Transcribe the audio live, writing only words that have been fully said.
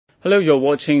Hello, you're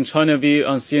watching China View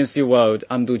on CNC World.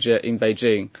 I'm Duje in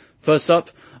Beijing. First up,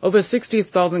 over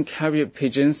 60,000 carrier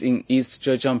pigeons in East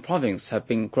Zhejiang province have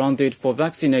been grounded for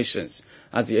vaccinations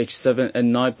as the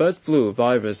H7N9 bird flu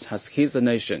virus has hit the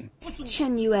nation.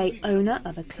 Chen Yue, owner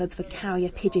of a club for carrier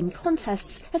pigeon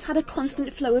contests, has had a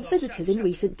constant flow of visitors in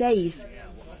recent days.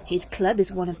 His club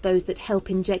is one of those that help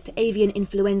inject avian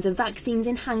influenza vaccines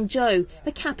in Hangzhou,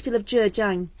 the capital of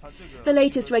Zhejiang. The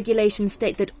latest regulations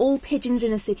state that all pigeons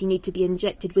in the city need to be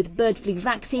injected with bird flu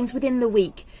vaccines within the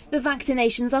week. The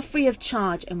vaccinations are free of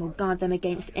charge and will guard them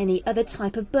against any other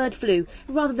type of bird flu,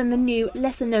 rather than the new,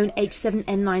 lesser-known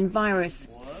H7N9 virus.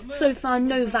 So far,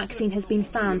 no vaccine has been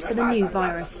found for the new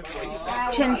virus.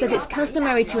 Chen says it's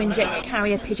customary to inject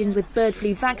carrier pigeons with bird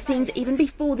flu vaccines even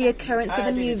before the occurrence of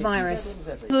a new virus.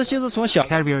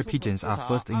 Carrier pigeons are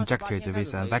first injected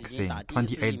with a vaccine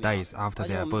 28 days after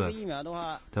their birth.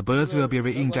 The birds will be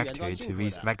re-injected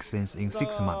with vaccines in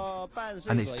 6 months,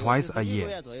 and it's twice a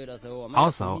year.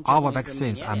 Also, our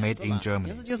vaccines are made in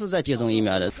Germany.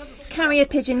 Carrier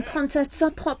pigeon contests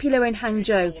are popular in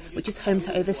Hangzhou, which is home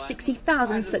to over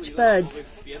 60,000 such birds.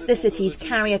 The city's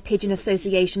Carrier Pigeon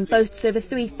Association boasts over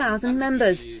 3,000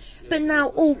 members. But now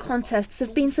all contests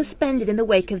have been suspended in the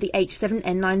wake of the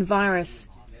H7N9 virus.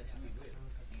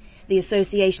 The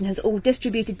association has all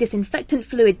distributed disinfectant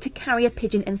fluid to carrier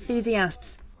pigeon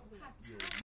enthusiasts.